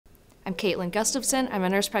I'm Katelyn Gustafson. I'm a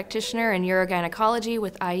nurse practitioner in Urogynecology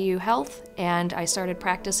with IU Health, and I started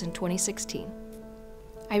practice in 2016.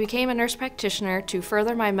 I became a nurse practitioner to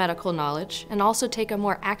further my medical knowledge and also take a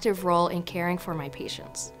more active role in caring for my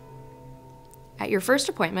patients. At your first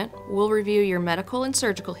appointment, we'll review your medical and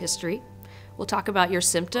surgical history. We'll talk about your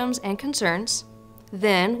symptoms and concerns.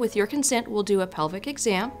 Then, with your consent, we'll do a pelvic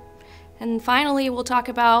exam. And finally, we'll talk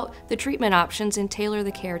about the treatment options and tailor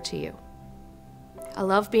the care to you. I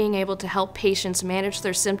love being able to help patients manage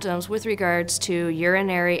their symptoms with regards to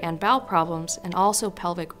urinary and bowel problems and also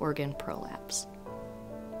pelvic organ prolapse.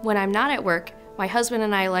 When I'm not at work, my husband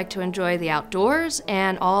and I like to enjoy the outdoors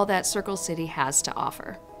and all that Circle City has to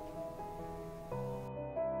offer.